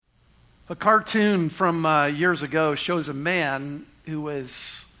A cartoon from years ago shows a man who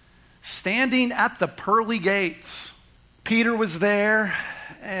was standing at the pearly gates. Peter was there,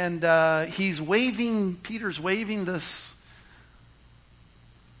 and Peter's waving this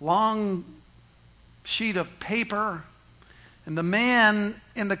long sheet of paper. And the man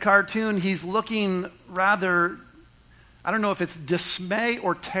in the cartoon, he's looking rather, I don't know if it's dismay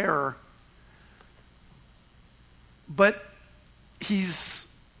or terror, but he's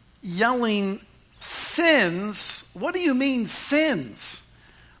yelling, "Sins? What do you mean sins?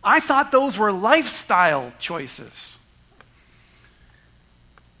 I thought those were lifestyle choices."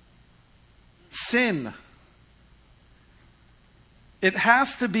 Sin. It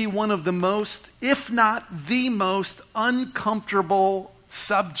has to be one of the most, if not the most, uncomfortable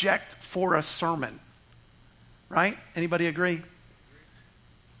subject for a sermon. Right? Anybody agree?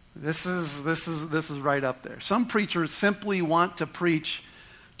 This is right up there. Some preachers simply want to preach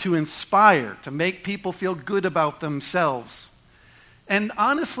to inspire, to make people feel good about themselves. And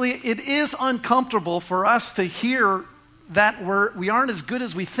honestly, it is uncomfortable for us to hear that we aren't as good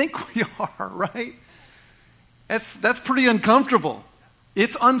as we think we are, right? That's pretty uncomfortable.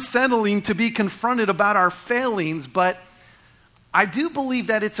 It's unsettling to be confronted about our failings, but I do believe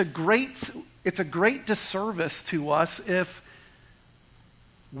that it's a great disservice to us if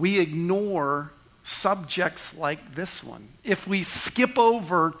we ignore subjects like this one. If we skip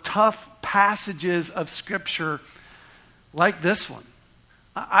over tough passages of Scripture like this one.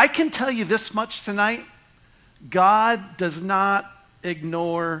 I can tell you this much tonight: God does not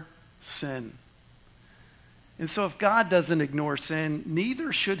ignore sin. And so if God doesn't ignore sin,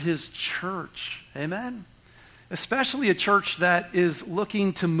 neither should His church. Amen? Especially a church that is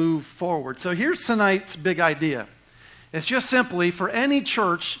looking to move forward. So here's tonight's big idea. It's just simply, for any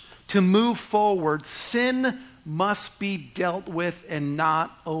church to move forward, sin must be dealt with and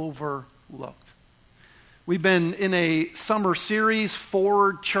not overlooked. We've been in a summer series,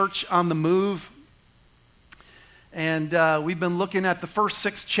 Forward Church on the Move. And we've been looking at the first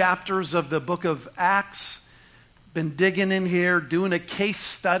 6 chapters of the book of Acts. Been digging in here, doing a case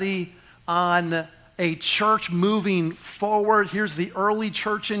study on a church moving forward. Here's the early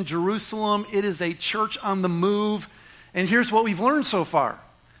church in Jerusalem. It is a church on the move. And here's what we've learned so far.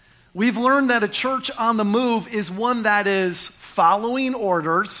 We've learned that a church on the move is one that is following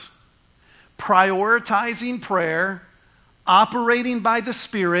orders, prioritizing prayer, operating by the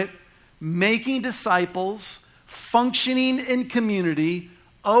Spirit, making disciples, functioning in community,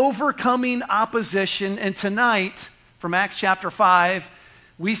 overcoming opposition. And tonight, from Acts chapter 5,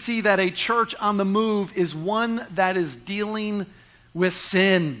 we see that a church on the move is one that is dealing with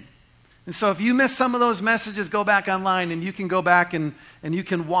sin. And so if you missed some of those messages, go back online and you can go back and you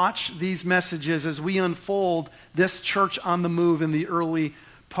can watch these messages as we unfold this church on the move in the early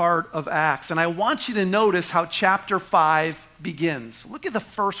part of Acts. And I want you to notice how chapter 5 begins. Look at the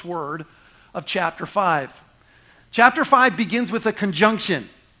first word of chapter 5. Chapter 5 begins with a conjunction.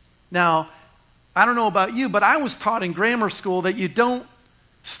 Now, I don't know about you, but I was taught in grammar school that you don't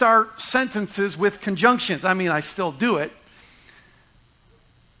start sentences with conjunctions. I mean, I still do it.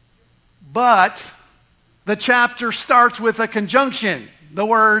 But the chapter starts with a conjunction, the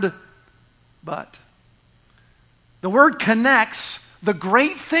word but. The word connects the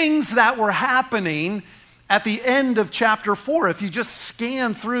great things that were happening at the end of chapter 4. If you just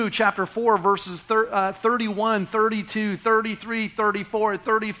scan through chapter 4, verses 31, 32, 33, 34,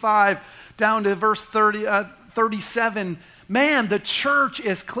 35, down to verse 37, man, the church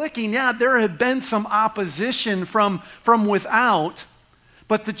is clicking. Yeah, there had been some opposition from without.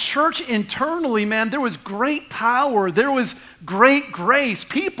 But the church internally, man, there was great power. There was great grace.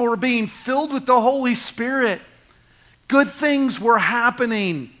 People were being filled with the Holy Spirit. Good things were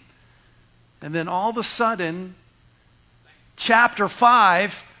happening. And then all of a sudden, chapter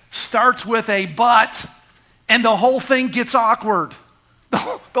 5 starts with a but, and the whole thing gets awkward.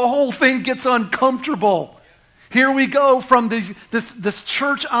 The whole thing gets uncomfortable. Here we go from this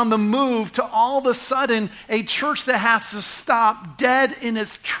church on the move to all of a sudden a church that has to stop dead in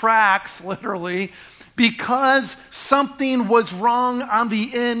its tracks, literally, because something was wrong on the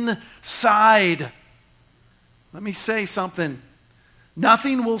inside. Let me say something.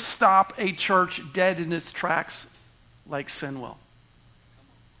 Nothing will stop a church dead in its tracks like sin will.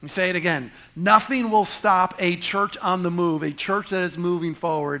 Let me say it again. Nothing will stop a church on the move, a church that is moving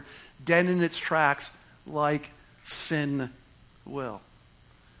forward, dead in its tracks like sin will.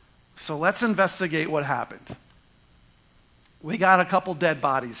 So let's investigate what happened. We got a couple dead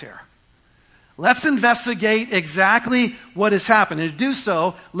bodies here. Let's investigate exactly what has happened. And to do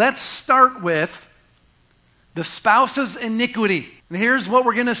so, let's start with the spouse's iniquity. And here's what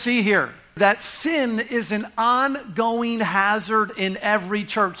we're going to see here. that sin is an ongoing hazard in every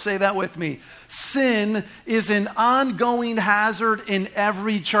church. Say that with me. Sin is an ongoing hazard in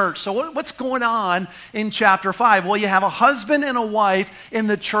every church. So what's going on in chapter 5? Well, you have a husband and a wife in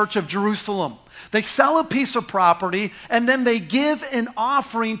the church of Jerusalem. They sell a piece of property, and then they give an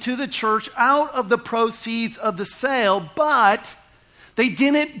offering to the church out of the proceeds of the sale, but they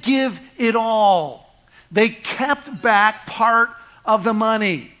didn't give it all. They kept back part of the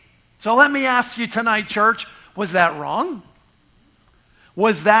money. So let me ask you tonight, church, was that wrong?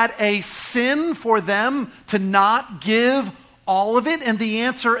 Was that a sin for them to not give all of it? And the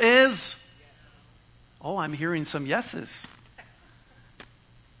answer is, oh, I'm hearing some yeses.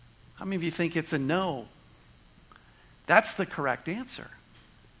 How many of you think it's a no? That's the correct answer.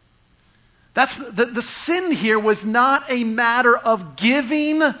 That's the sin here was not a matter of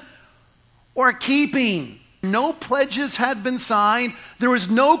giving or keeping. No pledges had been signed. There was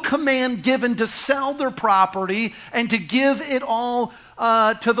no command given to sell their property and to give it all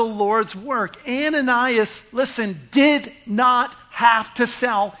to the Lord's work. Ananias, listen, did not have to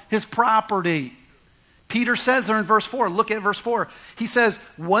sell his property. Peter says there in verse 4, look at verse 4. He says,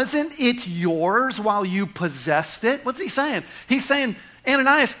 wasn't it yours while you possessed it? What's he saying? He's saying,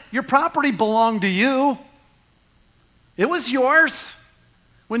 Ananias, your property belonged to you. It was yours.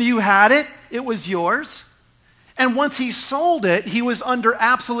 When you had it, it was yours. And once he sold it, he was under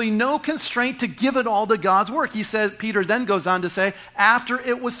absolutely no constraint to give it all to God's work. He said, Peter then goes on to say, after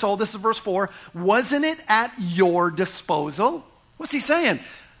it was sold, this is verse 4, wasn't it at your disposal? What's he saying?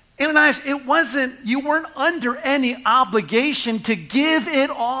 Ananias, you weren't under any obligation to give it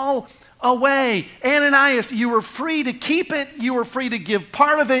all away. Ananias, you were free to keep it. You were free to give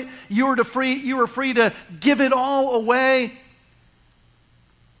part of it. You were free to give it all away.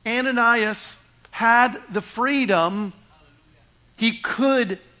 Ananias had the freedom. He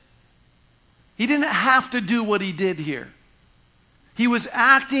didn't have to do what he did here. He was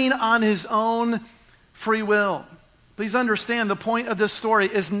acting on his own free will. Please understand, the point of this story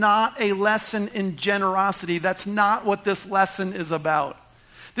is not a lesson in generosity. That's not what this lesson is about.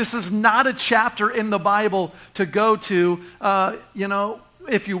 This is not a chapter in the Bible to go to,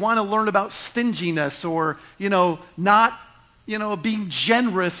 if you want to learn about stinginess or, not, being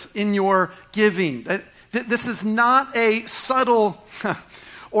generous in your giving. This is not a subtle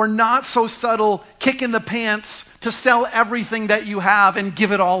or not so subtle kick in the pants to sell everything that you have and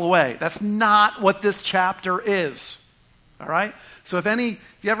give it all away. That's not what this chapter is. All right? So if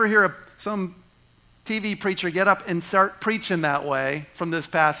you ever hear some TV preacher get up and start preaching that way from this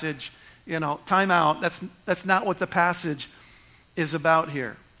passage, time out. That's not what the passage is about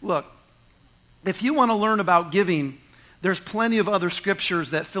here. Look, if you want to learn about giving, there's plenty of other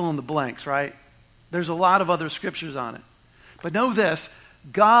scriptures that fill in the blanks, right? There's a lot of other scriptures on it. But know this,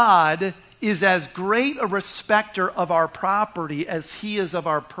 God is as great a respecter of our property as he is of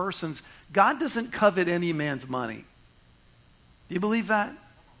our persons. God doesn't covet any man's money. Do you believe that?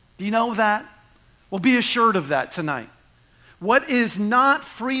 Do you know that? Well, be assured of that tonight. What is not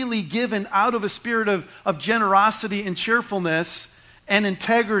freely given out of a spirit of generosity and cheerfulness and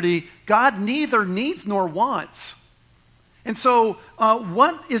integrity, God neither needs nor wants. And so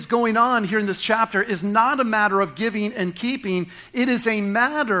what is going on here in this chapter is not a matter of giving and keeping. It is a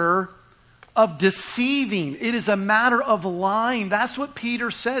matter of deceiving. It is a matter of lying. That's what Peter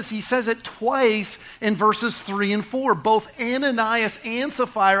says. He says it twice in verses 3 and 4. Both Ananias and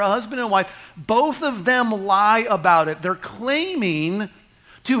Sapphira, husband and wife, both of them lie about it. They're claiming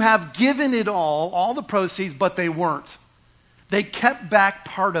to have given it all the proceeds, but they weren't. They kept back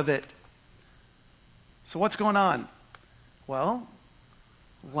part of it. So what's going on? Well,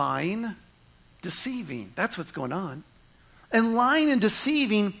 lying, deceiving. That's what's going on. And lying and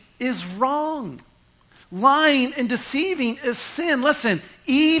deceiving is wrong. Lying and deceiving is sin. Listen,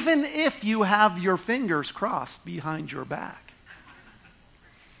 even if you have your fingers crossed behind your back.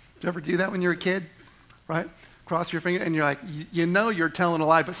 Did you ever do that when you were a kid? Right? Cross your finger and you're like, you're telling a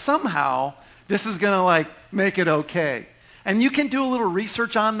lie, but somehow this is going to make it okay. And you can do a little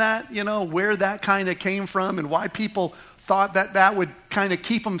research on that, where that kind of came from and why people thought that would kind of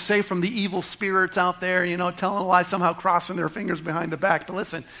keep them safe from the evil spirits out there, telling a lie, somehow crossing their fingers behind the back. But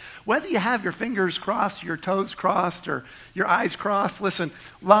listen, whether you have your fingers crossed, your toes crossed, or your eyes crossed, listen,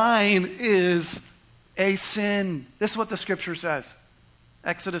 lying is a sin. This is what the scripture says.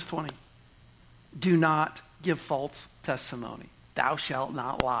 Exodus 20. Do not give false testimony. Thou shalt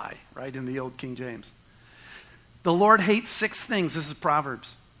not lie, right, in the old King James. The Lord hates 6 things. This is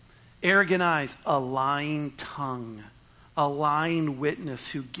Proverbs. Arrogant eyes, a lying tongue, a lying witness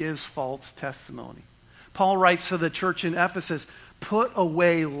who gives false testimony. Paul writes to the church in Ephesus, Put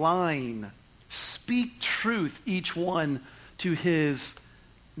away lying. Speak truth, each one to his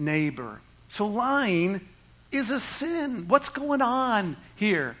neighbor. So lying is a sin. What's going on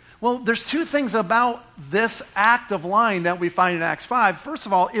here? Well, there's two things about this act of lying that we find in Acts 5. First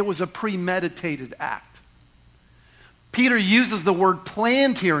of all, it was a premeditated act. Peter uses the word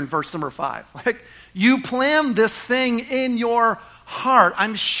planned here in verse number 5. Like, you planned this thing in your heart.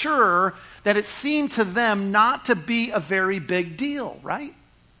 I'm sure that it seemed to them not to be a very big deal, right?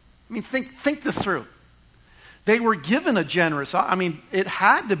 I mean, think this through. They were given a generous, it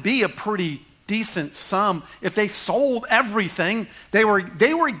had to be a pretty decent sum. If they sold everything, they were,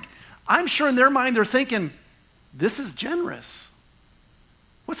 I'm sure in their mind they're thinking, this is generous.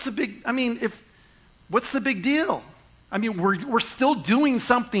 What's the big deal? I mean, we're still doing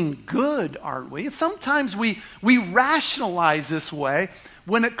something good, aren't we? And sometimes we rationalize this way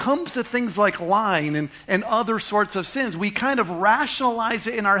when it comes to things like lying and other sorts of sins. We kind of rationalize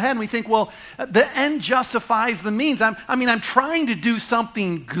it in our head and we think, well, the end justifies the means. I'm trying to do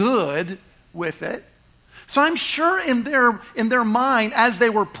something good with it. So I'm sure in their mind, as they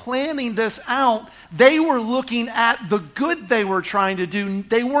were planning this out, they were looking at the good they were trying to do.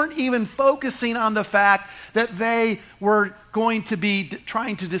 They weren't even focusing on the fact that they were going to be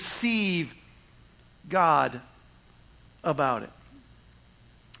trying to deceive God about it.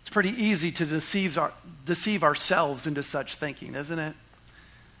 It's pretty easy to deceive ourselves into such thinking, isn't it?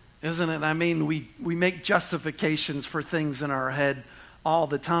 Isn't it? I mean, we make justifications for things in our head all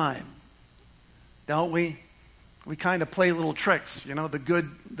the time. Don't we? We kind of play little tricks. You know, the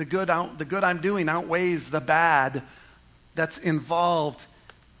good I'm doing outweighs the bad that's involved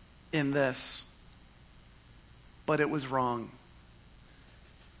in this. But it was wrong.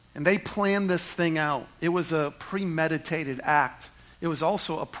 And they planned this thing out. It was a premeditated act. It was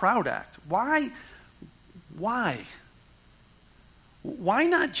also a proud act. Why? Why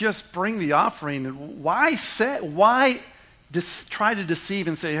not just bring the offering? Why try to deceive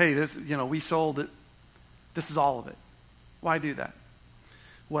and say, hey, this, we sold it. This is all of it. Why do that?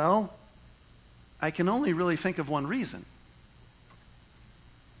 Well, I can only really think of one reason.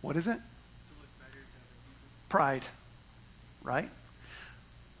 What is it? Pride, right?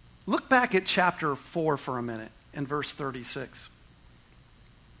 Look back at chapter 4 for a minute in verse 36.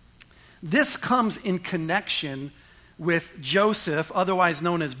 This comes in connection with Joseph, otherwise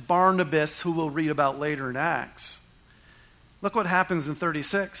known as Barnabas, who we'll read about later in Acts. Look what happens in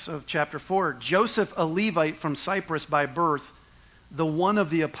 36 of chapter 4. Joseph, a Levite from Cyprus by birth, the one of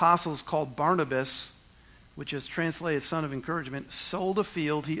the apostles called Barnabas, which is translated son of encouragement, sold a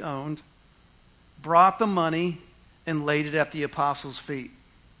field he owned, brought the money, and laid it at the apostles' feet.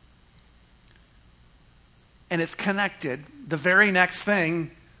 And it's connected. The very next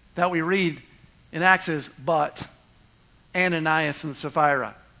thing that we read in Acts is, but Ananias and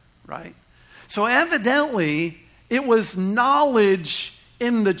Sapphira, right? So evidently, it was knowledge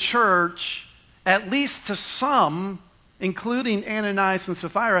in the church, at least to some, including Ananias and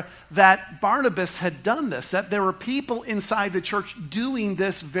Sapphira, that Barnabas had done this, that there were people inside the church doing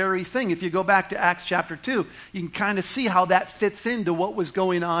this very thing. If you go back to Acts chapter 2, you can kind of see how that fits into what was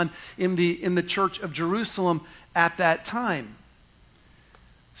going on in the church of Jerusalem at that time.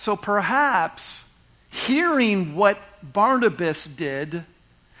 So perhaps hearing what Barnabas did,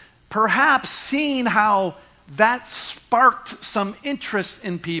 perhaps seeing how that sparked some interest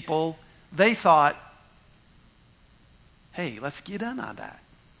in people, they thought, hey, let's get in on that.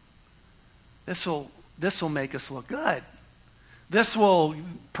 This will make us look good. This will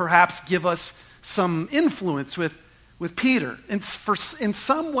perhaps give us some influence with Peter. And in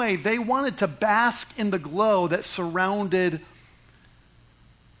some way, they wanted to bask in the glow that surrounded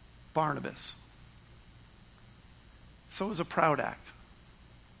Barnabas. So it was a proud act.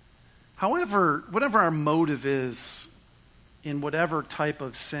 However, whatever our motive is in whatever type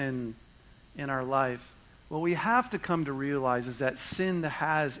of sin in our life, what we have to come to realize is that sin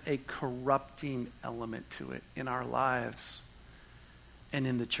has a corrupting element to it in our lives and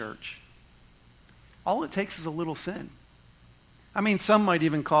in the church. All it takes is a little sin. I mean, some might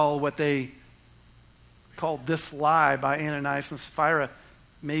even call what they called this lie by Ananias and Sapphira,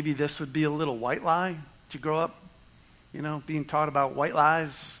 maybe this would be a little white lie. Did you grow up, being taught about white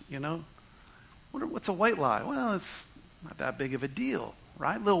lies, What's a white lie? Well, it's not that big of a deal,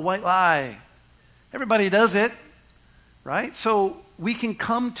 right? Little white lie. Everybody does it, right? So we can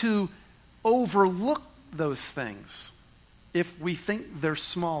come to overlook those things if we think they're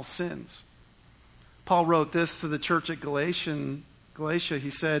small sins. Paul wrote this to the church at Galatia. He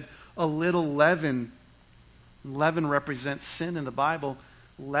said, a little leaven represents sin in the Bible.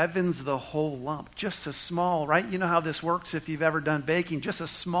 leavens the whole lump. Just a small, right? You know how this works if you've ever done baking. Just a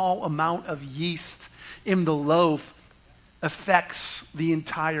small amount of yeast in the loaf affects the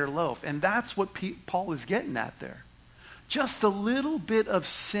entire loaf. And that's what Paul is getting at there. Just a little bit of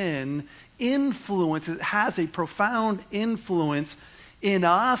sin has a profound influence in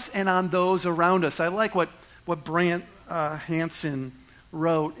us and on those around us. I like what Brant Hansen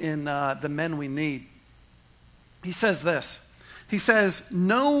wrote in The Men We Need. He says this. He says,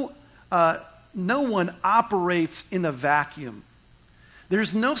 no one operates in a vacuum.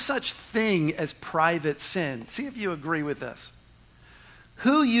 There's no such thing as private sin. See if you agree with this.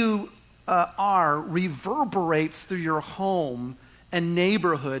 Who you are reverberates through your home and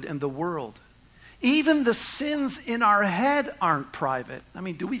neighborhood and the world. Even the sins in our head aren't private. I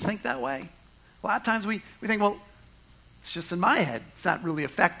mean, do we think that way? A lot of times we think, well, it's just in my head. It's not really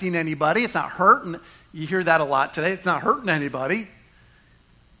affecting anybody. It's not hurting. You hear that a lot today. It's not hurting anybody.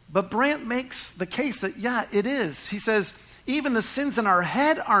 But Brant makes the case that, yeah, it is. He says, even the sins in our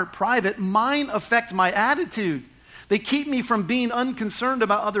head aren't private. Mine affect my attitude. They keep me from being unconcerned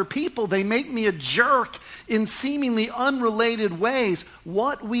about other people. They make me a jerk in seemingly unrelated ways.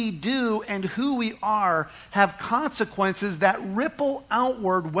 What we do and who we are have consequences that ripple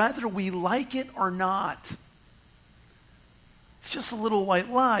outward whether we like it or not. It's just a little white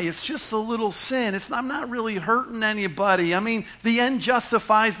lie. It's just a little sin. I'm not really hurting anybody. I mean, the end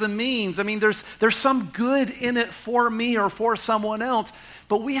justifies the means. I mean, there's some good in it for me or for someone else.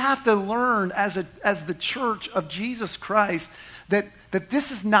 But we have to learn as the church of Jesus Christ that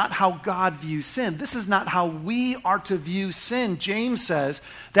this is not how God views sin. This is not how we are to view sin. James says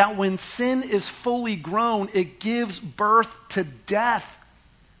that when sin is fully grown, it gives birth to death.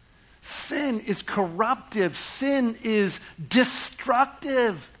 Sin is corruptive. Sin is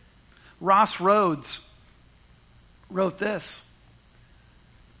destructive. Ross Rhodes wrote this.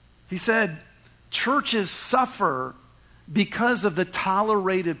 He said, churches suffer because of the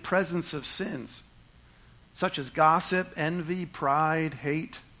tolerated presence of sins, such as gossip, envy, pride,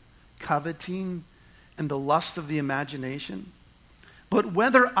 hate, coveting, and the lust of the imagination. But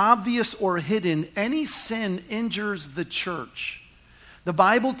whether obvious or hidden, any sin injures the church. The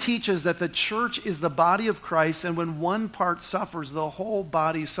Bible teaches that the church is the body of Christ, and when one part suffers, the whole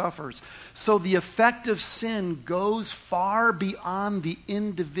body suffers. So the effect of sin goes far beyond the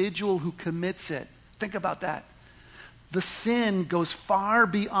individual who commits it. Think about that. The sin goes far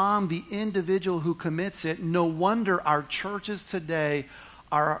beyond the individual who commits it. No wonder our churches today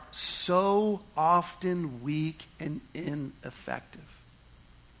are so often weak and ineffective.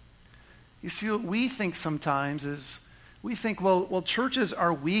 You see, what we think sometimes is, we think, well, churches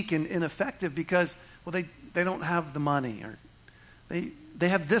are weak and ineffective because, well, they don't have the money, or they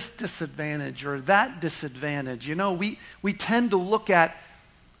have this disadvantage or that disadvantage. You know, we tend to look at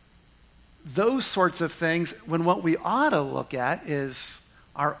those sorts of things when what we ought to look at is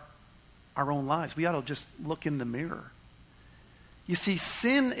our own lives. We ought to just look in the mirror. You see,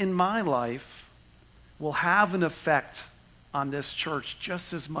 sin in my life will have an effect on this church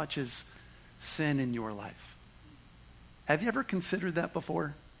just as much as sin in your life. Have you ever considered that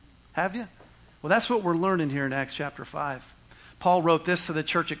before? Have you? Well, that's what we're learning here in Acts chapter 5. Paul wrote this to the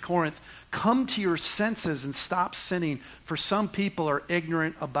church at Corinth. Come to your senses and stop sinning, for some people are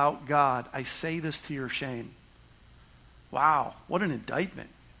ignorant about God. I say this to your shame. Wow, what an indictment.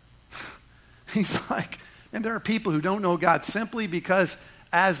 He's like, and there are people who don't know God simply because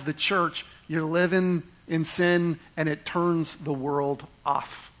as the church, you're living in sin and it turns the world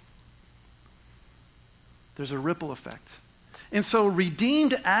off. There's a ripple effect. And so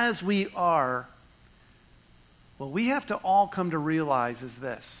redeemed as we are, what we have to all come to realize is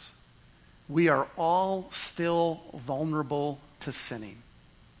this. We are all still vulnerable to sinning.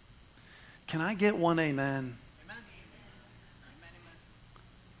 Can I get one amen? Amen.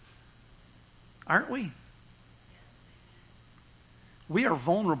 Aren't we? We are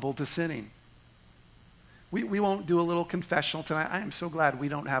vulnerable to sinning. We won't do a little confessional tonight. I am so glad we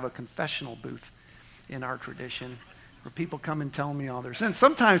don't have a confessional booth in our tradition where people come and tell me all their sins.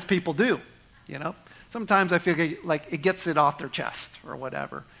 Sometimes people do, you know. Sometimes I feel like it gets it off their chest or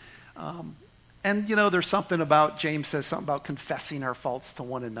whatever. And, you know, there's something about, James says something about confessing our faults to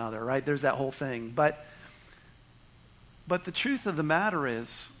one another, right? There's that whole thing. But the truth of the matter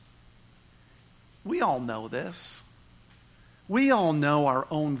is, we all know this. We all know our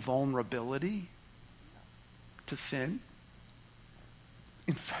own vulnerability to sin.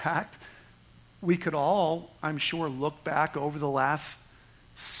 In fact, we could all, I'm sure, look back over the last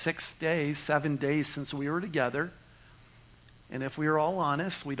 7 days since we were together. And if we were all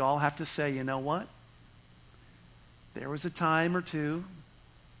honest, we'd all have to say, you know what? There was a time or two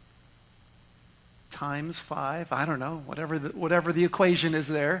times 5, I don't know, whatever the equation is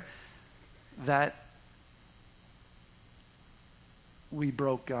there, that we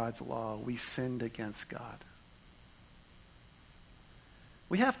broke God's law. We sinned against God.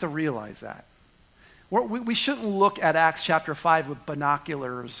 We have to realize that. We shouldn't look at Acts chapter 5 with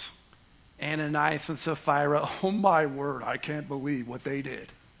binoculars. Ananias and Sapphira, oh my word, I can't believe what they did.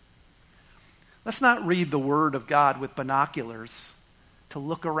 Let's not read the Word of God with binoculars to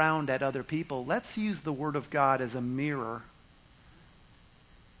look around at other people. Let's use the Word of God as a mirror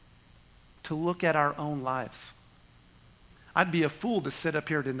to look at our own lives. I'd be a fool to sit up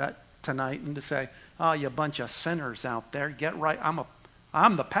here tonight and to say, oh, you bunch of sinners out there, get right.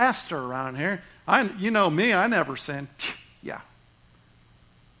 I'm the pastor around here. You know me, I never sin. Yeah.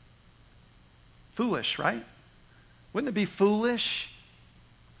 Foolish, right? Wouldn't it be foolish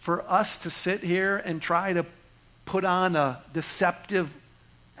for us to sit here and try to put on a deceptive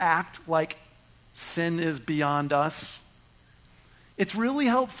act like sin is beyond us? It's really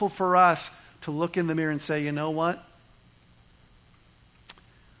helpful for us to look in the mirror and say, you know what?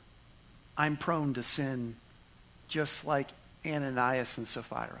 I'm prone to sin just like Ananias and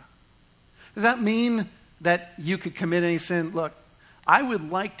Sapphira. Does that mean that you could commit any sin? Look, I would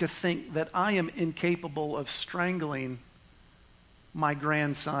like to think that I am incapable of strangling my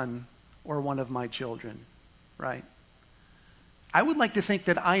grandson or one of my children, right? I would like to think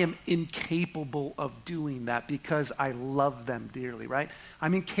that I am incapable of doing that because I love them dearly, right?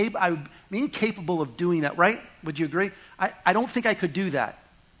 I'm incapable of doing that, right? Would you agree? I don't think I could do that.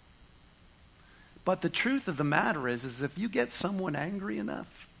 But the truth of the matter is if you get someone angry enough,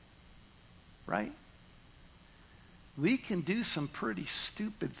 right? We can do some pretty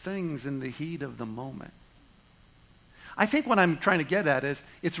stupid things in the heat of the moment. I think what I'm trying to get at is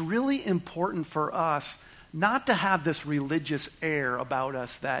it's really important for us not to have this religious air about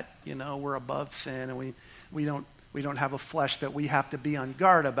us that, you know, we're above sin and we don't have a flesh that we have to be on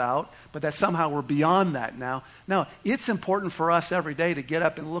guard about, but that somehow we're beyond that now. No, it's important for us every day to get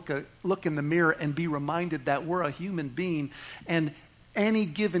up and look in the mirror and be reminded that we're a human being, and any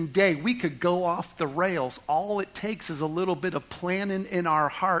given day we could go off the rails. All it takes is a little bit of planning in our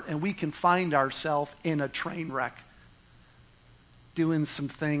heart and we can find ourselves in a train wreck doing some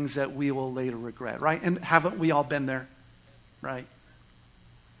things that we will later regret, right? And haven't we all been there, right?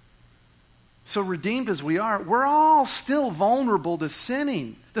 So redeemed as we are, we're all still vulnerable to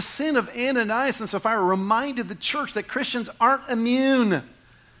sinning. The sin of Ananias and Sapphira reminded the church that Christians aren't immune.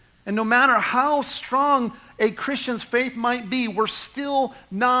 And no matter how strong a Christian's faith might be, we're still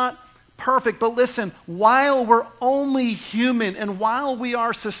not perfect. But listen, while we're only human and while we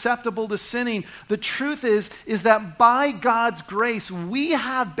are susceptible to sinning, the truth is that by God's grace, we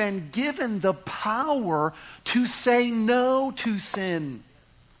have been given the power to say no to sin.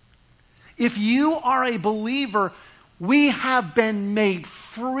 If you are a believer, we have been made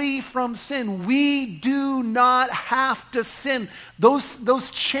free from sin. We do not have to sin. Those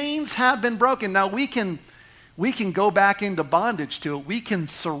chains have been broken. Now we can go back into bondage to it. We can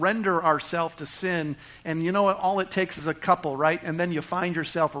surrender ourselves to sin. And you know what? All it takes is a couple, right? And then you find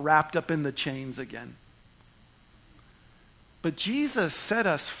yourself wrapped up in the chains again. But Jesus set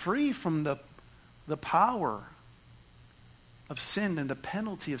us free from the power of sin and the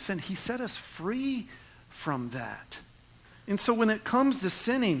penalty of sin. He set us free from that. And so when it comes to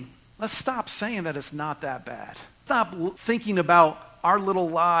sinning, let's stop saying that it's not that bad. Stop thinking about our little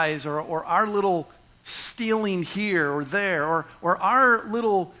lies or our little stealing here or there or our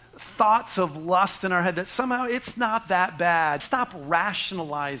little thoughts of lust in our head that somehow it's not that bad. Stop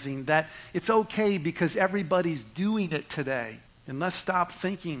rationalizing that it's okay because everybody's doing it today. And let's stop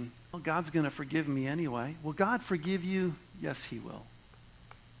thinking, well, God's going to forgive me anyway. Will God forgive you? Yes, He will.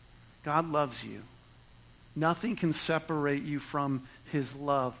 God loves you. Nothing can separate you from His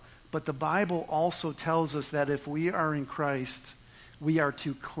love. But the Bible also tells us that if we are in Christ, we are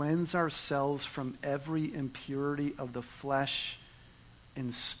to cleanse ourselves from every impurity of the flesh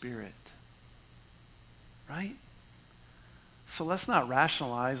and spirit. Right? So let's not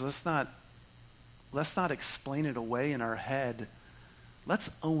rationalize. Let's not explain it away in our head. Let's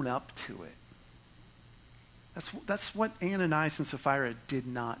own up to it. That's what Ananias and Sapphira did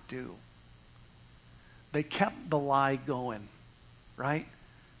not do. They kept the lie going, right?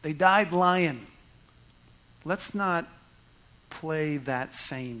 They died lying. Let's not play that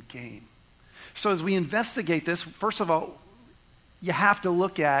same game. So as we investigate this, first of all, you have to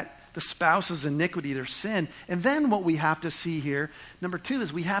look at the spouse's iniquity, their sin. And then what we have to see here, number 2,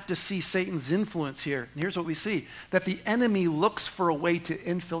 is we have to see Satan's influence here. And here's what we see, that the enemy looks for a way to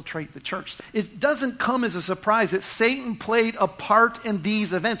infiltrate the church. It doesn't come as a surprise that Satan played a part in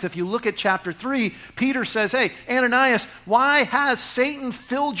these events. If you look at chapter 3, Peter says, hey, Ananias, why has Satan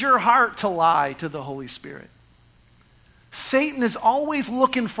filled your heart to lie to the Holy Spirit? Satan is always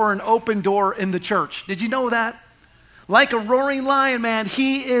looking for an open door in the church. Did you know that? Like a roaring lion, man,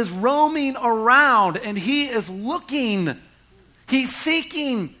 he is roaming around and he is looking. He's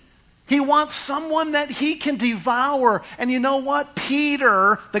seeking. He wants someone that he can devour. And you know what?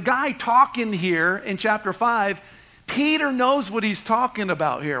 Peter, the guy talking here in chapter 5, Peter knows what he's talking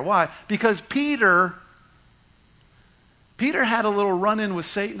about here. Why? Because Peter had a little run-in with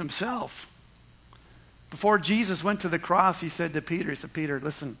Satan himself. Before Jesus went to the cross, he said to Peter, he said, Peter,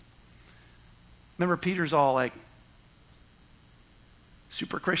 listen. Remember, Peter's all like,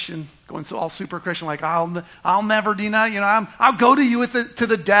 super Christian, going all super Christian, like, I'll never deny, I'll go to you to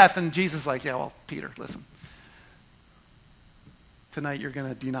the death. And Jesus is like, yeah, well, Peter, listen. Tonight you're going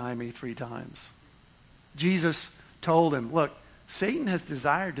to deny me 3 times. Jesus told him, look, Satan has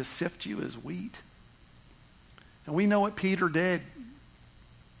desired to sift you as wheat. And we know what Peter did.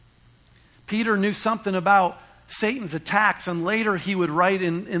 Peter knew something about Satan's attacks, and later he would write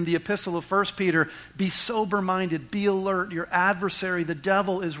in the epistle of 1 Peter, be sober-minded, be alert. Your adversary, the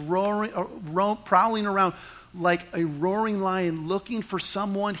devil, is prowling around like a roaring lion looking for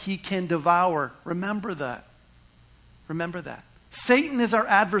someone he can devour. Remember that. Remember that. Satan is our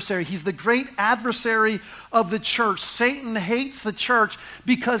adversary. He's the great adversary of the church. Satan hates the church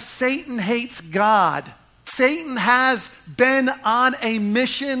because Satan hates God. Satan has been on a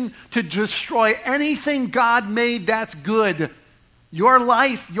mission to destroy anything God made that's good. Your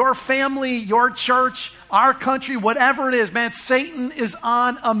life, your family, your church, our country, whatever it is, man, Satan is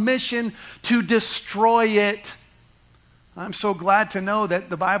on a mission to destroy it. I'm so glad to know that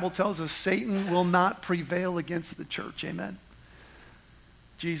the Bible tells us Satan will not prevail against the church. Amen.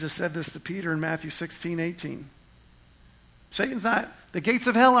 Jesus said this to Peter in Matthew 16:18. The gates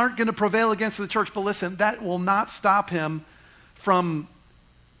of hell aren't going to prevail against the church, but listen, that will not stop him from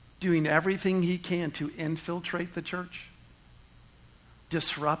doing everything he can to infiltrate the church,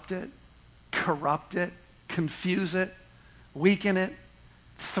 disrupt it, corrupt it, confuse it, weaken it,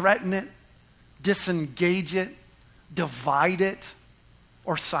 threaten it, disengage it, divide it,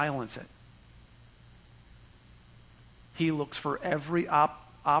 or silence it. He looks for every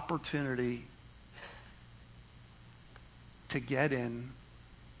opportunity to get in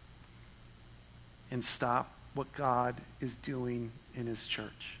and stop what God is doing in his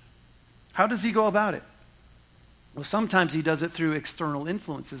church. How does he go about it? Well, sometimes he does it through external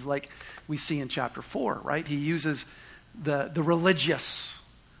influences like we see in chapter 4, right? He uses the religious,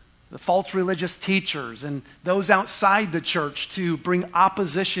 the false religious teachers and those outside the church to bring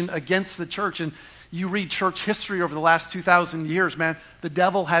opposition against the church. And you read church history over the last 2,000 years, man, the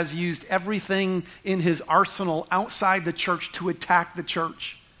devil has used everything in his arsenal outside the church to attack the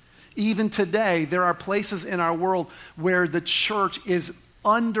church. Even today, there are places in our world where the church is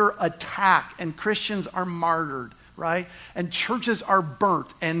under attack and Christians are martyred, right? And churches are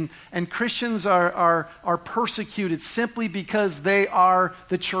burnt and Christians are persecuted simply because they are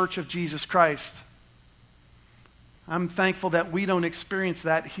the church of Jesus Christ. I'm thankful that we don't experience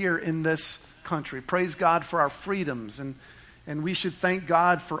that here in this country. Praise God for our freedoms, and we should thank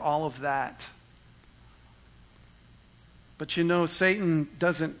God for all of that. But Satan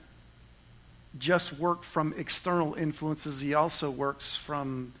doesn't just work from external influences. He also works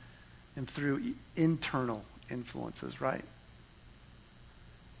from and through internal influences, right?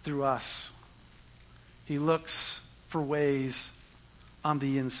 Through us. He looks for ways on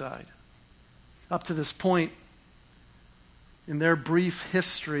the inside. Up to this point, in their brief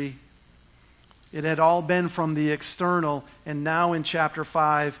history, it had all been from the external, and now in chapter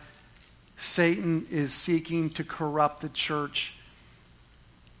 5, Satan is seeking to corrupt the church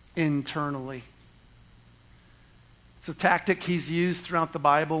internally. It's a tactic he's used throughout the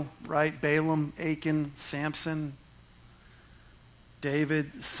Bible, right? Balaam, Achan, Samson,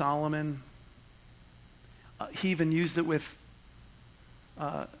 David, Solomon. He even used it with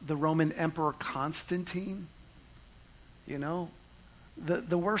the Roman Emperor Constantine.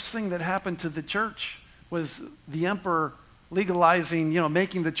 The worst thing that happened to the church was the emperor legalizing,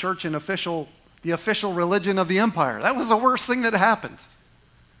 making the church the official religion of the empire. That was the worst thing that happened.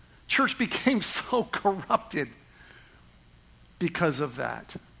 Church became so corrupted because of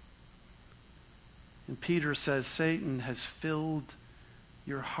that. And Peter says, Satan has filled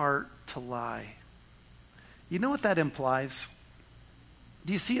your heart to lie. You know what that implies?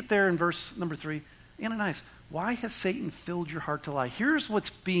 Do you see it there in verse number 3? Ananias, why has Satan filled your heart to lie? Here's what's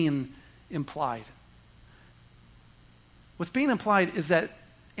being implied. What's being implied is that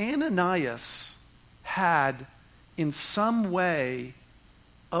Ananias had, in some way,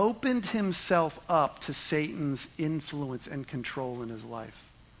 opened himself up to Satan's influence and control in his life.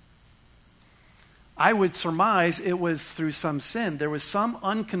 I would surmise it was through some sin. There was some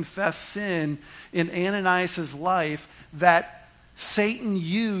unconfessed sin in Ananias' life that Satan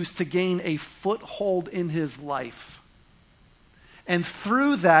used to gain a foothold in his life. And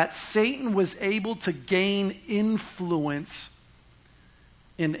through that, Satan was able to gain influence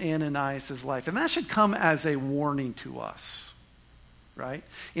in Ananias' life. And that should come as a warning to us, right?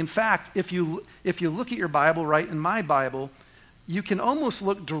 In fact, if you look at your Bible, right, in my Bible, you can almost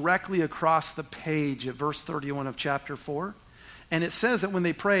look directly across the page at verse 31 of chapter 4. And it says that when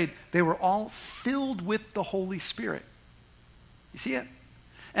they prayed, they were all filled with the Holy Spirit. You see it?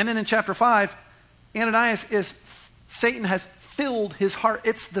 And then in chapter 5, Satan has filled his heart.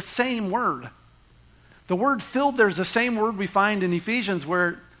 It's the same word. The word filled, there's the same word we find in Ephesians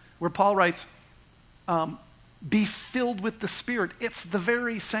where Paul writes, be filled with the Spirit. It's the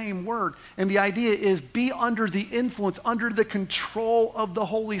very same word. And the idea is be under the influence, under the control of the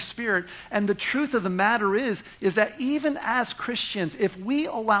Holy Spirit. And the truth of the matter is that even as Christians, if we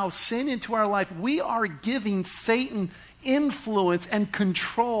allow sin into our life, we are giving Satan influence and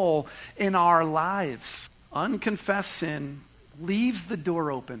control in our lives. Unconfessed sin leaves the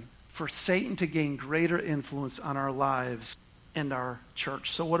door open for Satan to gain greater influence on our lives and our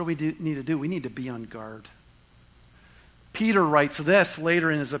church. So what do we need to do? We need to be on guard. Peter writes this later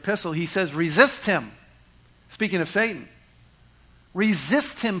in his epistle. He says, resist him. Speaking of Satan.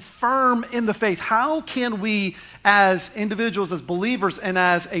 Resist him firm in the faith. How can we, as individuals, as believers, and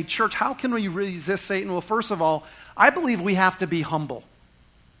as a church, how can we resist Satan? Well, first of all, I believe we have to be humble.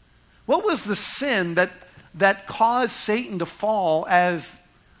 What was the sin that caused Satan to fall as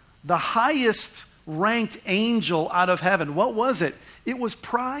the highest ranked angel out of heaven? What was it? It was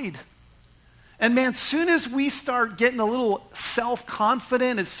pride. And man, as soon as we start getting a little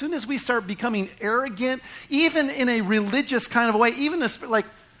self-confident, as soon as we start becoming arrogant, even in a religious kind of way, even like,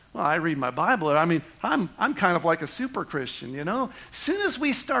 well, I read my Bible. I mean, I'm kind of like a super Christian, you know? As soon as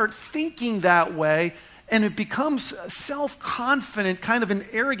we start thinking that way, and it becomes self-confident, kind of an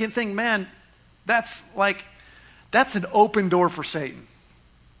arrogant thing, man, that's an open door for Satan.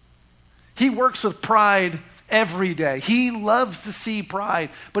 He works with pride every day. He loves to see pride.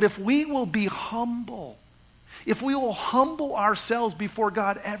 But if we will be humble, if we will humble ourselves before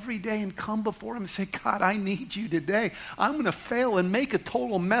God every day and come before Him and say, God, I need you today. I'm going to fail and make a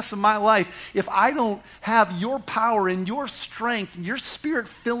total mess of my life. If I don't have your power and your strength and your Spirit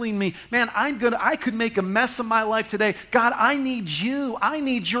filling me, man, I could make a mess of my life today. God, I need you. I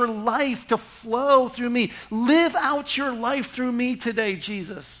need your life to flow through me. Live out your life through me today,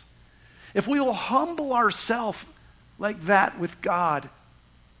 Jesus. If we will humble ourselves like that with God,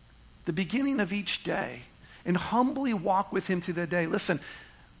 the beginning of each day, and humbly walk with Him through the day. Listen,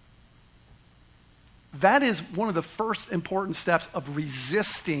 that is one of the first important steps of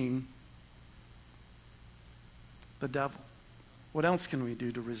resisting the devil. What else can we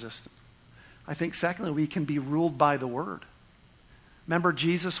do to resist him? I think secondly, we can be ruled by the Word. Remember,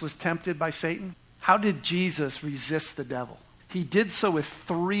 Jesus was tempted by Satan? How did Jesus resist the devil? He did so with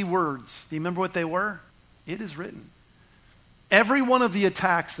 3 words. Do you remember what they were? It is written. Every one of the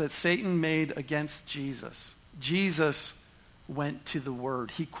attacks that Satan made against Jesus, Jesus went to the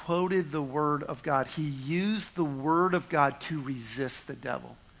Word. He quoted the Word of God. He used the Word of God to resist the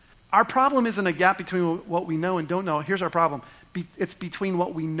devil. Our problem isn't a gap between what we know and don't know. Here's our problem. It's between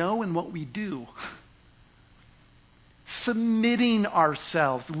what we know and what we do. Submitting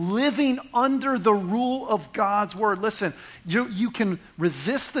ourselves, living under the rule of God's Word. Listen, you can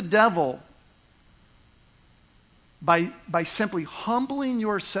resist the devil by simply humbling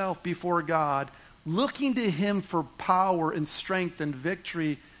yourself before God, looking to Him for power and strength and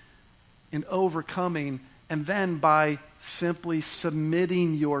victory in overcoming, and then by simply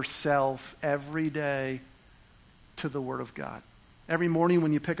submitting yourself every day to the Word of God. Every morning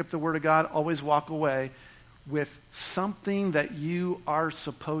when you pick up the Word of God, always walk away with something that you are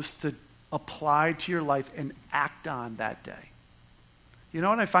supposed to apply to your life and act on that day. You know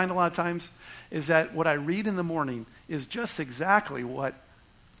what I find a lot of times is that what I read in the morning is just exactly what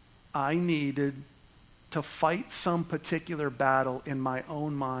I needed to fight some particular battle in my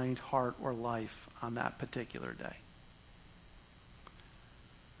own mind, heart, or life on that particular day.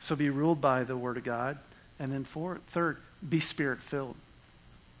 So be ruled by the Word of God. And then third, be Spirit-filled.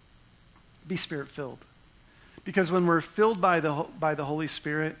 Be Spirit-filled. Because when we're filled by the Holy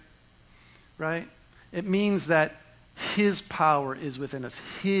Spirit, right, it means that His power is within us.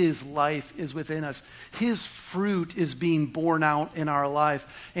 His life is within us. His fruit is being borne out in our life.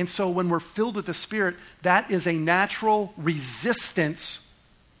 And so when we're filled with the Spirit, that is a natural resistance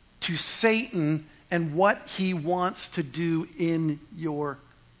to Satan and what he wants to do in your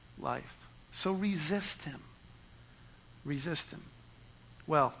life. So resist him. Resist him.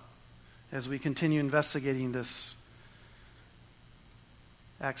 Well, as we continue investigating this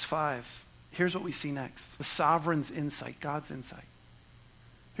Acts 5, here's what we see next. The sovereign's insight, God's insight.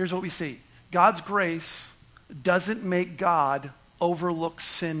 Here's what we see. God's grace doesn't make God overlook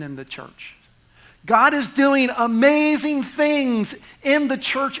sin in the church. God is doing amazing things in the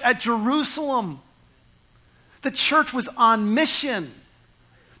church at Jerusalem. The church was on mission.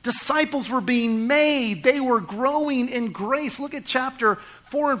 Disciples were being made. They were growing in grace. Look at chapter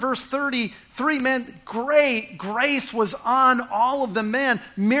 4 and verse 33. Man, great grace was on all of them. Man,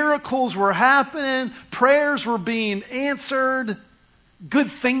 miracles were happening. Prayers were being answered.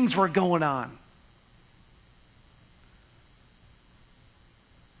 Good things were going on.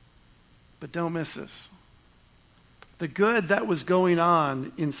 But don't miss this. The good that was going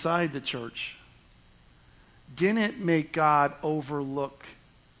on inside the church didn't make God overlook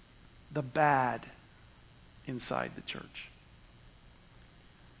the bad inside the church.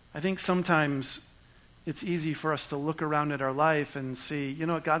 I think sometimes it's easy for us to look around at our life and see, you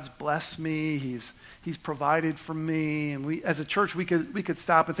know what, God's blessed me, He's provided for me, and we, as a church, we could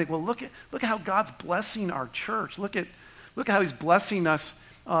stop and think, well, look at how God's blessing our church. Look at how He's blessing us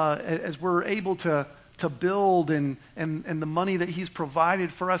as we're able to build and the money that He's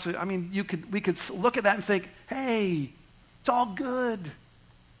provided for us. I mean, we could look at that and think, hey, it's all good.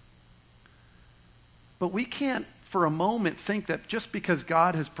 But we can't for a moment think that just because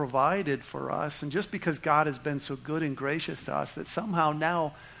God has provided for us and just because God has been so good and gracious to us that somehow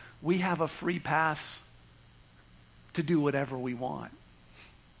now we have a free pass to do whatever we want.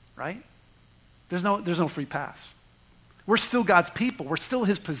 Right? There's no free pass. We're still God's people. We're still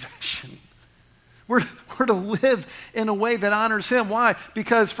His possession. We're to live in a way that honors Him. Why?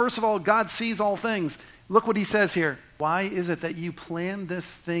 Because, first of all, God sees all things. Look what He says here. Why is it that you plan this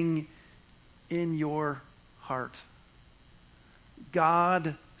thing in your heart?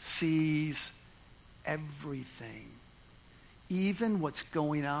 God sees everything. Even what's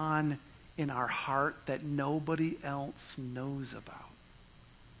going on in our heart that nobody else knows about.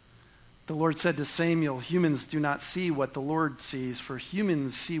 The Lord said to Samuel, humans do not see what the Lord sees, for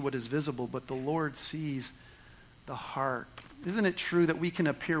humans see what is visible, but the Lord sees the heart. Isn't it true that we can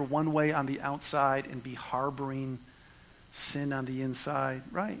appear one way on the outside and be harboring sin on the inside?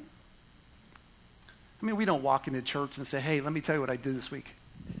 Right? I mean, we don't walk into church and say, hey, let me tell you what I did this week,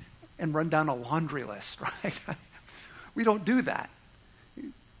 and run down a laundry list, right? We don't do that.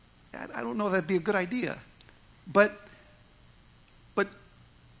 I don't know if that'd be a good idea. But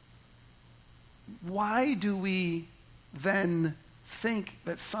why do we then think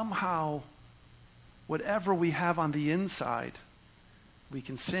that somehow whatever we have on the inside, we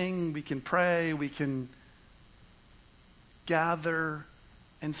can sing, we can pray, we can gather,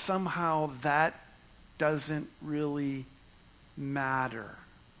 and somehow that doesn't really matter?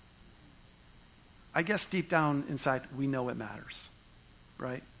 I guess deep down inside, we know it matters,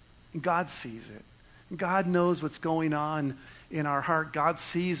 right? And God sees it. God knows what's going on in our heart. God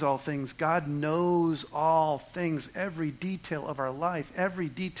sees all things. God knows all things, every detail of our life, every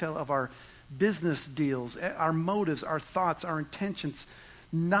detail of our business deals, our motives, our thoughts, our intentions.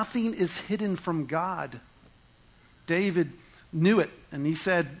 Nothing is hidden from God. David knew it, and he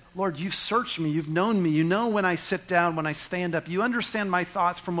said, Lord, you've searched me, you've known me, you know when I sit down, when I stand up, you understand my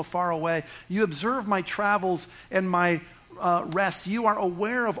thoughts from afar away, you observe my travels and my rest, you are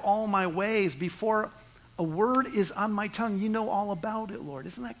aware of all my ways. Before a word is on my tongue, you know all about it, Lord.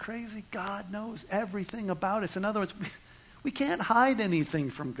 Isn't that crazy? God knows everything about us. In other words, we can't hide anything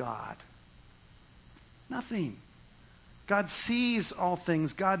from God. Nothing. God sees all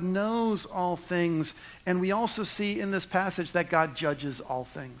things. God knows all things. And we also see in this passage that God judges all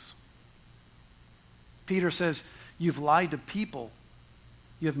things. Peter says, you've lied to people.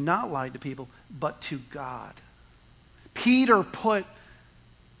 You have not lied to people, but to God. Peter put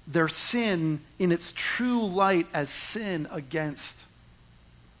their sin in its true light as sin against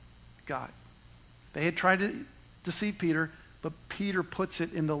God. They had tried to deceive Peter, but Peter puts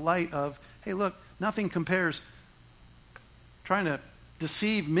it in the light of, hey, look, nothing compares. Trying to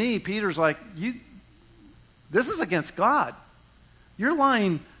deceive me, Peter's like, this is against God. You're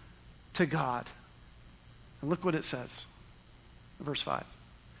lying to God. And look what it says. Verse 5.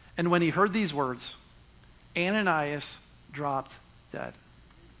 And when he heard these words, Ananias dropped dead.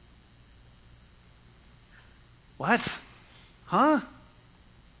 What? Huh?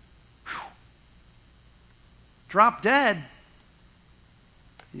 Whew. Drop dead?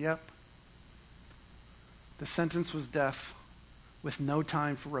 Yep. The sentence was death with no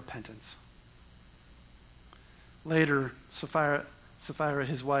time for repentance. Later, Sapphira,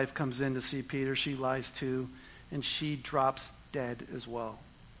 his wife, comes in to see Peter. She lies too, and she drops dead as well.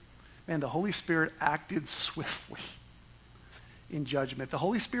 Man, the Holy Spirit acted swiftly in judgment. The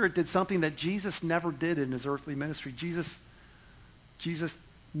Holy Spirit did something that Jesus never did in his earthly ministry. Jesus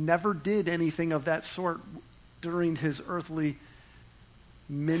never did anything of that sort during his earthly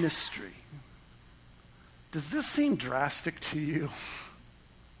ministry. Does this seem drastic to you?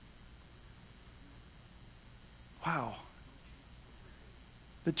 Wow.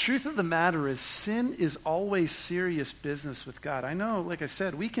 The truth of the matter is sin is always serious business with God. I know, like I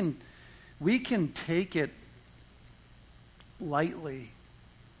said, we can take it lightly,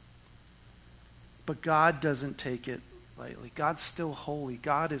 but God doesn't take it lightly. God's still holy.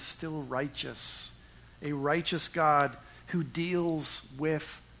 God is still righteous. A righteous God who deals with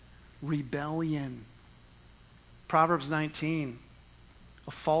rebellion. Proverbs 19,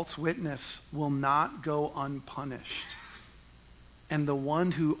 a false witness will not go unpunished, and the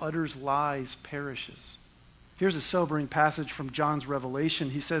one who utters lies perishes. Here's a sobering passage from John's Revelation.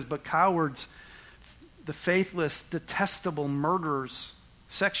 He says, but cowards, the faithless, detestable, murderers,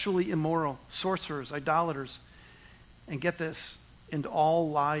 sexually immoral, sorcerers, idolaters, and get this, and all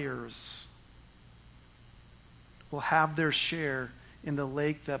liars will have their share in the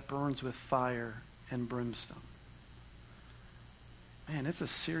lake that burns with fire and brimstone. Man, it's a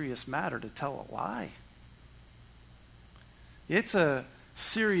serious matter to tell a lie. It's a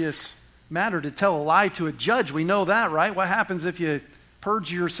serious matter to tell a lie to a judge. We know that, right? What happens if you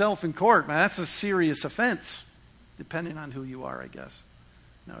perjure yourself in court? Man, that's a serious offense, depending on who you are, I guess,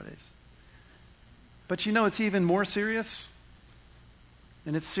 nowadays. But you know it's even more serious,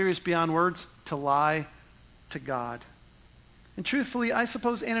 and it's serious beyond words, to lie to God. And truthfully, I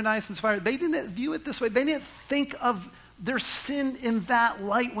suppose Ananias and Sapphira, they didn't view it this way. They didn't think of their sin in that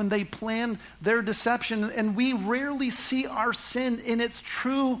light when they planned their deception. And we rarely see our sin in its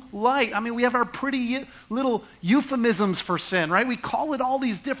true light. I mean, we have our pretty little euphemisms for sin, right? We call it all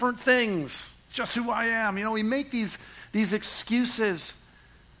these different things. It's just who I am. You know, we make these excuses.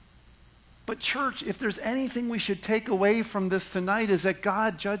 But church, if there's anything we should take away from this tonight is that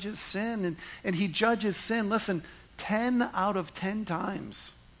God judges sin. And he judges sin, listen, 10 out of 10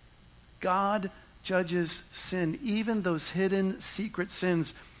 times. God judges sin, even those hidden secret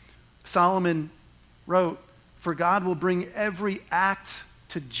sins. Solomon wrote, for God will bring every act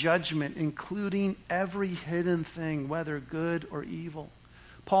to judgment, including every hidden thing, whether good or evil.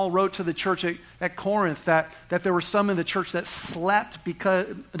 Paul wrote to the church at Corinth that there were some in the church that slept because,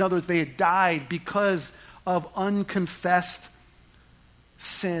 in other words, they had died because of unconfessed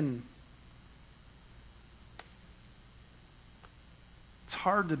sin.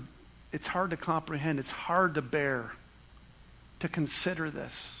 It's hard to comprehend. It's hard to bear, to consider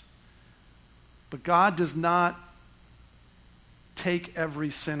this. But God does not take every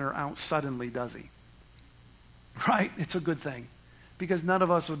sinner out suddenly, does he? Right? It's a good thing. Because none of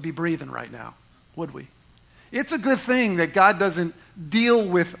us would be breathing right now, would we? It's a good thing that God doesn't deal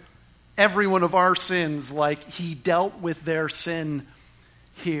with every one of our sins like he dealt with their sin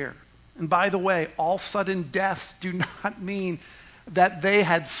here. And by the way, all sudden deaths do not mean that they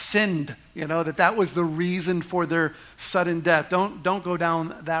had sinned, that was the reason for their sudden death. Don't go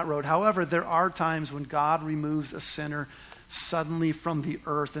down that road. However, there are times when God removes a sinner suddenly from the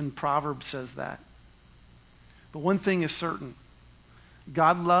earth, and Proverbs says that. But one thing is certain.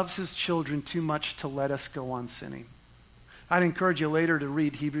 God loves his children too much to let us go on sinning. I'd encourage you later to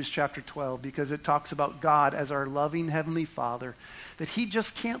read Hebrews chapter 12 because it talks about God as our loving heavenly Father, that he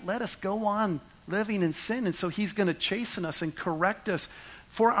just can't let us go on living in sin. And so he's going to chasten us and correct us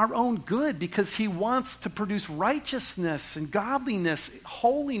for our own good because he wants to produce righteousness and godliness,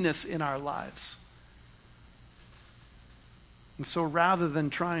 holiness in our lives. And so rather than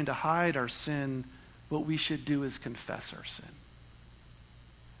trying to hide our sin, what we should do is confess our sin.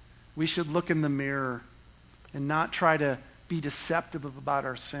 We should look in the mirror and not try to be deceptive about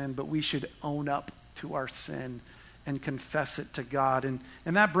our sin, but we should own up to our sin and confess it to God. And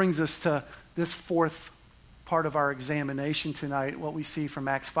that brings us to this fourth part of our examination tonight, what we see from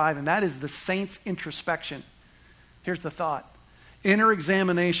Acts 5, and that is the saints' introspection. Here's the thought. Inner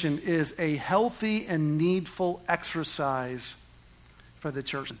examination is a healthy and needful exercise for the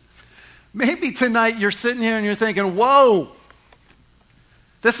church. Maybe tonight you're sitting here and you're thinking, whoa,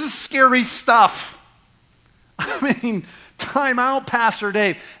 this is scary stuff. I mean, time out, Pastor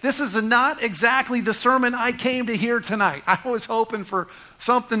Dave. This is not exactly the sermon I came to hear tonight. I was hoping for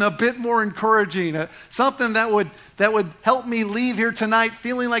something a bit more encouraging, something that would help me leave here tonight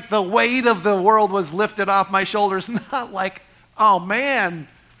feeling like the weight of the world was lifted off my shoulders. Not like, oh man,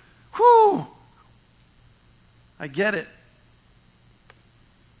 whew. I get it.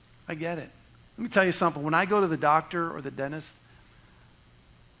 I get it. Let me tell you something. When I go to the doctor or the dentist,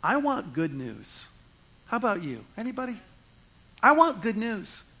 I want good news. How about you? Anybody? I want good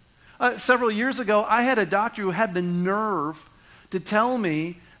news. Several years ago, I had a doctor who had the nerve to tell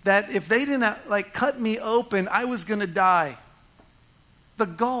me that if they didn't cut me open, I was going to die. The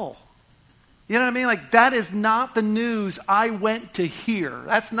gall. You know what I mean? Like, that is not the news I went to hear.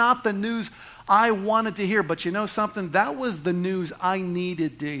 That's not the news I wanted to hear. But you know something? That was the news I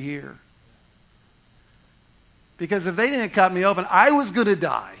needed to hear. Because if they didn't cut me open, I was going to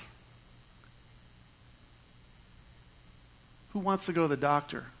die. Who wants to go to the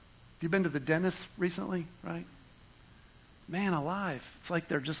doctor? Have you been to the dentist recently, right? Man alive. It's like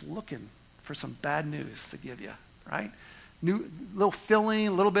they're just looking for some bad news to give you, right? New little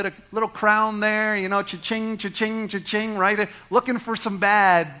filling, little crown there, cha-ching, cha-ching, cha-ching, right there. Looking for some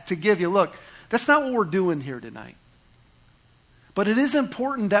bad to give you. Look, that's not what we're doing here tonight. But it is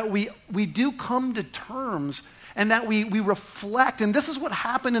important that we do come to terms and that we reflect. And this is what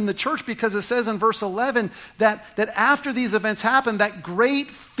happened in the church, because it says in verse 11 that after these events happened, that great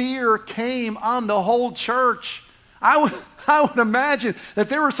fear came on the whole church. I would imagine that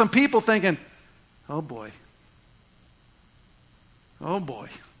there were some people thinking, oh boy, I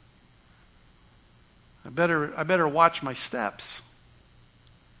better watch my steps.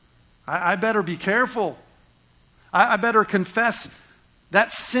 I better be careful. I better confess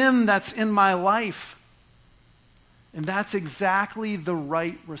that sin that's in my life. And that's exactly the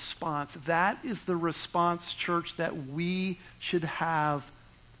right response. That is the response, church, that we should have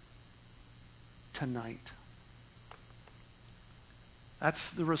tonight.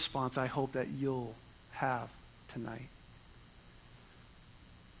 That's the response I hope that you'll have tonight.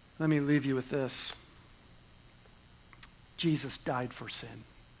 Let me leave you with this. Jesus died for sin.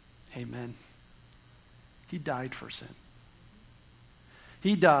 Amen. He died for sin.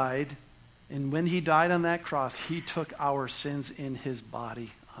 He died, and when he died on that cross, he took our sins in his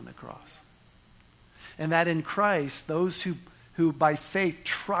body on the cross. And that in Christ, those who by faith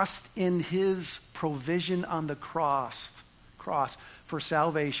trust in his provision on the cross for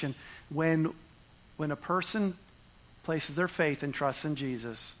salvation, when a person places their faith and trusts in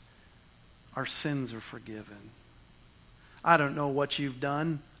Jesus, our sins are forgiven. I don't know what you've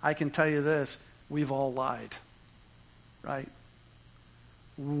done. I can tell you this. We've all lied. Right?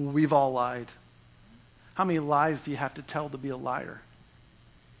 We've all lied. How many lies do you have to tell to be a liar?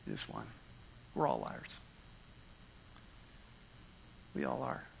 Just one. We're all liars. We all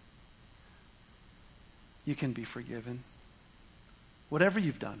are. You can be forgiven. Whatever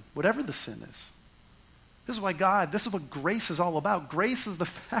you've done, whatever the sin is. This is what grace is all about. Grace is the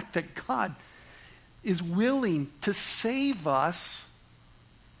fact that God is willing to save us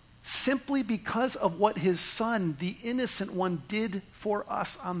simply because of what his Son, the innocent one, did for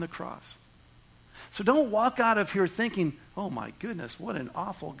us on the cross. So don't walk out of here thinking, oh my goodness, what an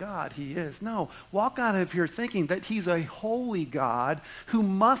awful God he is. No, walk out of here thinking that he's a holy God who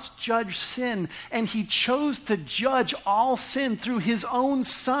must judge sin, and he chose to judge all sin through his own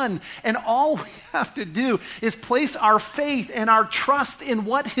Son. And all we have to do is place our faith and our trust in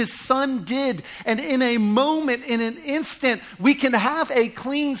what his Son did. And in a moment, in an instant, we can have a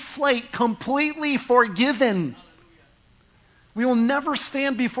clean slate, completely forgiven. We will never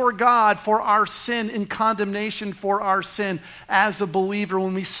stand before God for our sin, in condemnation for our sin as a believer.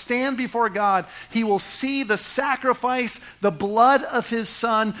 When we stand before God, he will see the sacrifice, the blood of his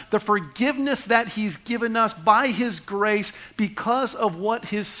Son, the forgiveness that he's given us by his grace because of what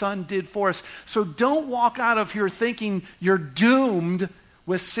his Son did for us. So don't walk out of here thinking you're doomed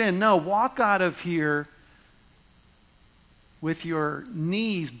with sin. No, walk out of here with your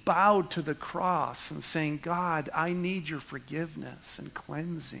knees bowed to the cross and saying, God, I need your forgiveness and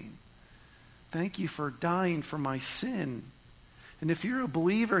cleansing. Thank you for dying for my sin. And if you're a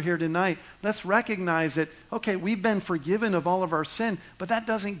believer here tonight, let's recognize that, okay, we've been forgiven of all of our sin, but that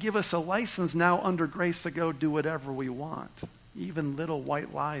doesn't give us a license now under grace to go do whatever we want. Even little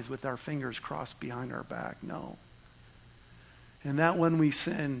white lies with our fingers crossed behind our back. No. And that when we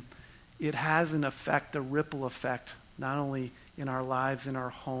sin, it has an effect, a ripple effect, not only in our lives, in our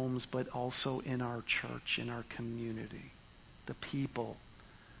homes, but also in our church, in our community, the people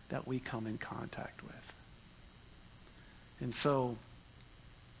that we come in contact with. And so,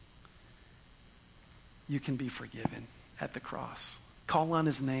 you can be forgiven at the cross. Call on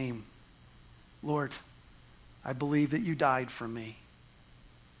his name. Lord, I believe that you died for me.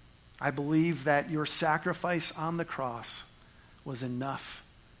 I believe that your sacrifice on the cross was enough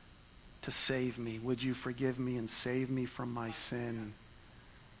to save me. Would you forgive me and save me from my sin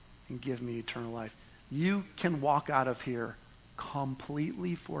and give me eternal life? You can walk out of here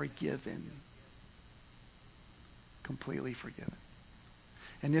completely forgiven. Completely forgiven.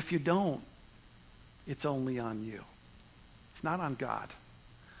 And if you don't, it's only on you. It's not on God.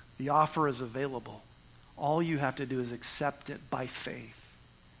 The offer is available. All you have to do is accept it by faith.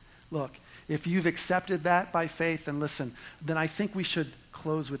 Look, if you've accepted that by faith, and listen, then I think we should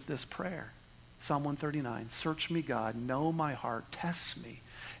close with this prayer. Psalm 139, search me, God, know my heart, test me,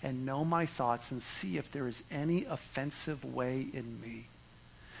 and know my thoughts, and see if there is any offensive way in me.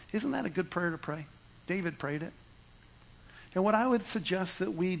 Isn't that a good prayer to pray? David prayed it. And what I would suggest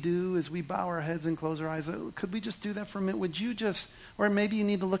that we do is we bow our heads and close our eyes. Could we just do that for a minute? Would you just, or maybe you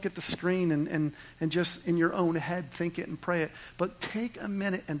need to look at the screen and just in your own head think it and pray it. But take a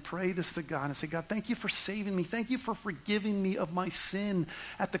minute and pray this to God and say, God, thank you for saving me. Thank you for forgiving me of my sin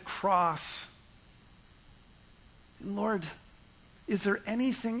at the cross. And Lord, is there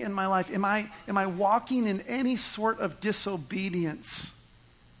anything in my life? Am I walking in any sort of disobedience?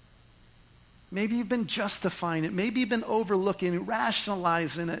 Maybe you've been justifying it. Maybe you've been overlooking it,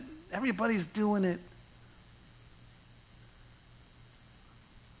 rationalizing it. Everybody's doing it.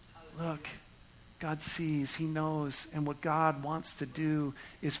 Look, God sees, he knows, and what God wants to do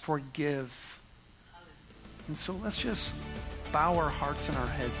is forgive. And so let's just bow our hearts and our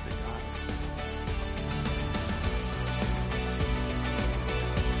heads to God.